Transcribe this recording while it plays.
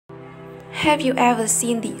Have you ever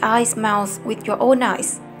seen the ice melt with your own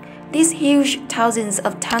eyes? These huge thousands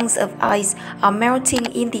of tons of ice are melting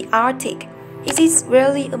in the Arctic. Is it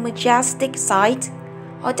really a majestic sight?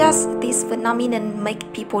 Or does this phenomenon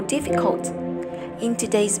make people difficult? In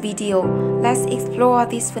today's video, let's explore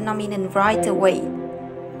this phenomenon right away.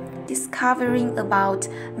 Discovering about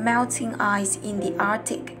melting ice in the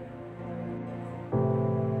Arctic.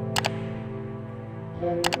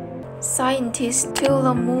 Scientist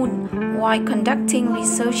Twila Moon, while conducting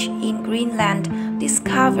research in Greenland,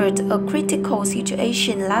 discovered a critical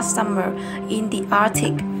situation last summer in the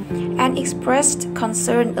Arctic and expressed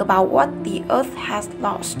concern about what the Earth has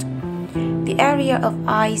lost. The area of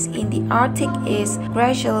ice in the Arctic is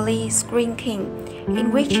gradually shrinking,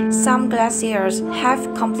 in which some glaciers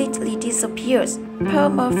have completely disappeared.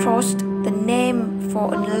 Permafrost, the name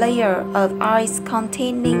for a layer of ice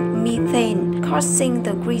containing methane causing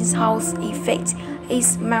the greenhouse effect,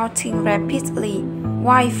 is melting rapidly.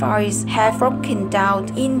 Wildfires have broken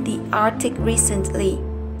down in the Arctic recently.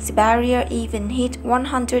 Siberia even hit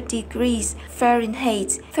 100 degrees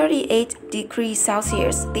Fahrenheit, 38 degrees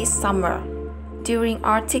Celsius this summer. During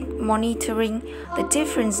Arctic monitoring, the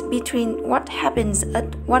difference between what happens at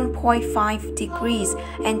 1.5 degrees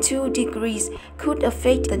and 2 degrees could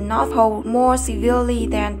affect the North Pole more severely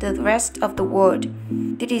than the rest of the world.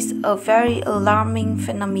 This is a very alarming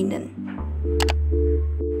phenomenon.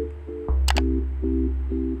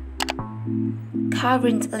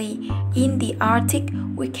 Currently, in the Arctic,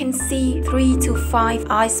 we can see 3 to 5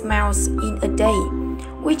 ice melts in a day,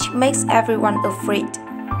 which makes everyone afraid.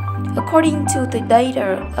 According to the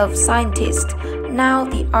data of scientists, now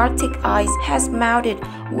the Arctic ice has melted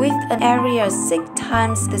with an area 6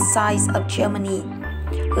 times the size of Germany,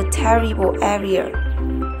 a terrible area.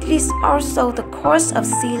 It is also the cause of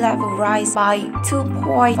sea level rise by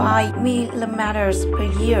 2.5 millimeters per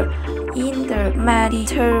year in the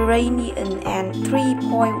Mediterranean and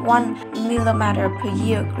 3.1 millimeter per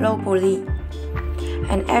year globally.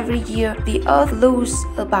 And every year, the Earth loses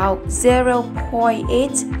about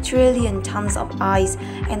 0.8 trillion tons of ice,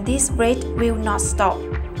 and this rate will not stop.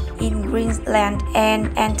 In Greenland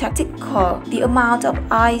and Antarctica, the amount of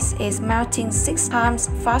ice is melting 6 times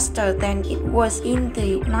faster than it was in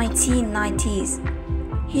the 1990s.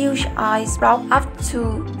 Huge ice blocks up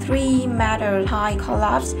to 3 meters high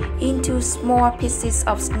collapse into small pieces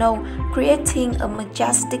of snow, creating a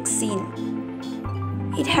majestic scene.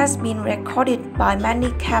 It has been recorded by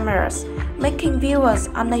many cameras, making viewers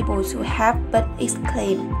unable to help but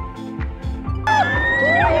exclaim.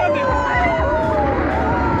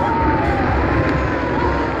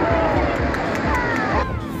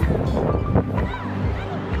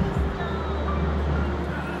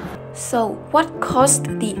 So, what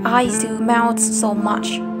caused the ice to melt so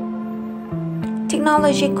much?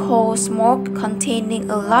 Technological smoke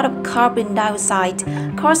containing a lot of carbon dioxide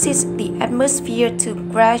causes the atmosphere to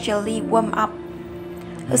gradually warm up,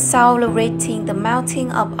 accelerating the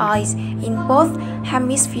melting of ice in both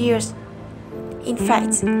hemispheres. In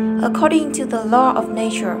fact, according to the law of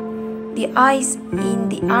nature, the ice in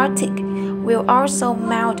the Arctic will also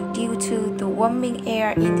melt due to the warming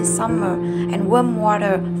air in the summer and warm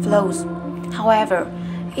water flows. However,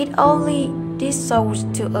 it only dissolves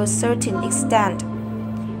to a certain extent.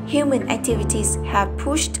 Human activities have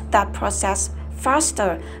pushed that process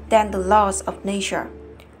faster than the laws of nature.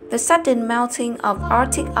 The sudden melting of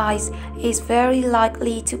Arctic ice is very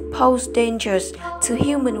likely to pose dangers to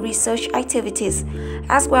human research activities,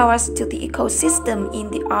 as well as to the ecosystem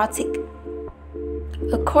in the Arctic.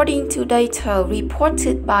 According to data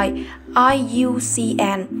reported by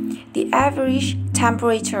IUCN, the average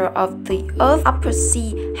temperature of the Earth's upper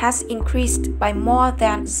sea has increased by more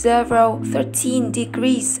than 0.13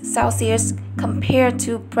 degrees Celsius compared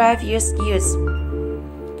to previous years.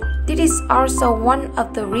 This is also one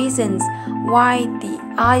of the reasons why the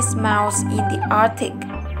ice melts in the Arctic,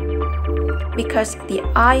 because the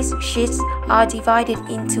ice sheets are divided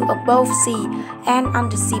into above sea and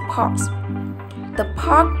undersea parts. The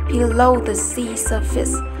part below the sea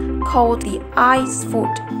surface, called the ice foot,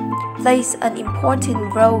 plays an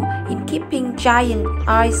important role in keeping giant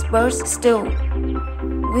icebergs still.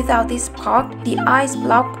 Without this part, the ice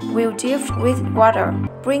block will drift with water,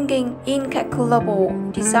 bringing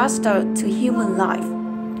incalculable disaster to human life.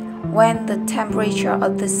 When the temperature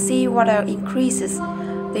of the seawater increases,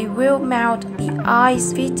 they will melt the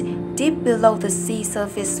ice feet deep below the sea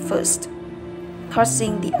surface first,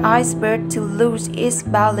 causing the iceberg to lose its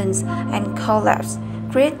balance and collapse,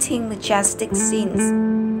 creating majestic scenes.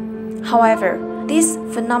 However, this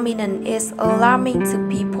phenomenon is alarming to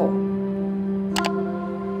people.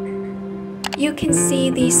 You can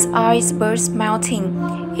see these icebergs melting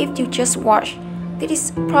if you just watch. This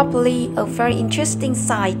is probably a very interesting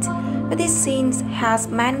sight, but this scene has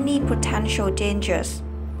many potential dangers.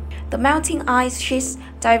 The melting ice sheets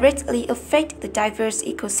directly affect the diverse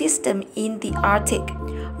ecosystem in the Arctic.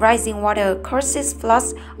 Rising water causes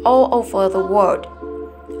floods all over the world.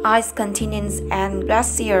 Ice continents and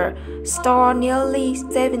glaciers store nearly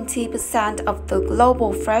 70% of the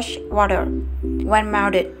global fresh water. When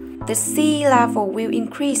melted, the sea level will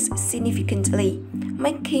increase significantly,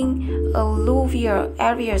 making alluvial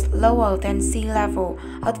areas lower than sea level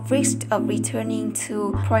at risk of returning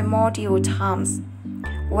to primordial times,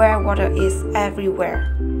 where water is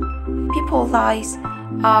everywhere. People's lives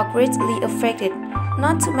are greatly affected,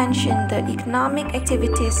 not to mention the economic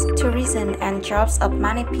activities, tourism, and jobs of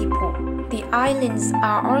many people. The islands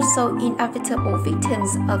are also inevitable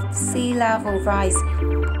victims of sea level rise.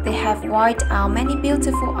 They have wiped out many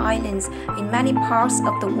beautiful islands in many parts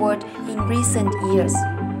of the world in recent years.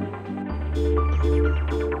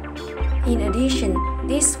 In addition,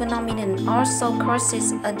 this phenomenon also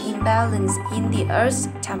causes an imbalance in the Earth's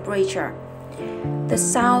temperature. The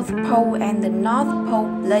South Pole and the North Pole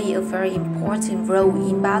play a very important role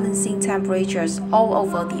in balancing temperatures all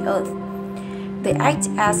over the Earth. They act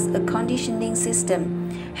as a conditioning system,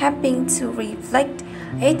 helping to reflect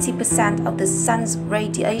 80% of the sun's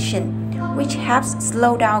radiation, which helps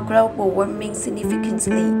slow down global warming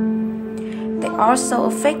significantly. They also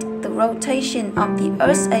affect the rotation of the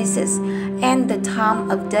Earth's axis and the time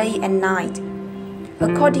of day and night.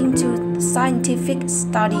 According to scientific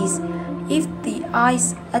studies, if the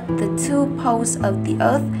ice at the two poles of the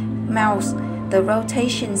Earth melts, the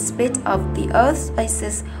rotation speed of the Earth's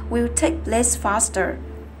axis will take place faster.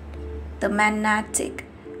 The magnetic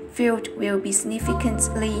field will be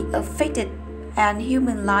significantly affected and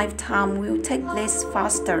human lifetime will take place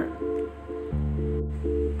faster.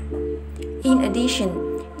 In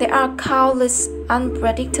addition, there are countless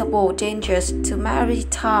unpredictable dangers to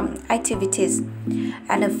maritime activities,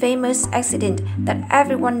 and a famous accident that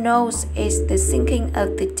everyone knows is the sinking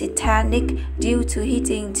of the Titanic due to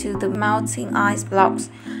hitting to the melting ice blocks.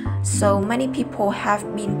 So many people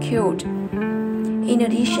have been killed. In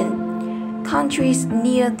addition, countries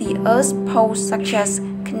near the Earth's poles such as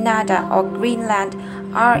Canada or Greenland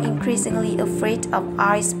are increasingly afraid of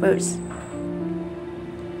icebergs.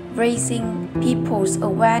 Raising people's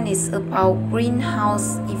awareness about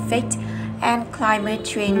greenhouse effect and climate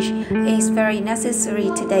change is very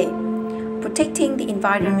necessary today. Protecting the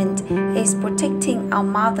environment is protecting our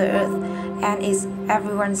Mother Earth and is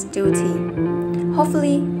everyone's duty.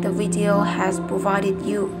 Hopefully, the video has provided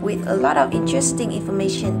you with a lot of interesting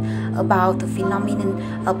information about the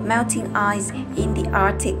phenomenon of melting ice in the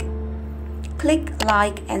Arctic. Click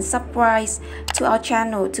like and subscribe to our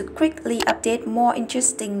channel to quickly update more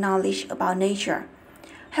interesting knowledge about nature.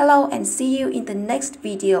 Hello and see you in the next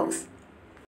videos.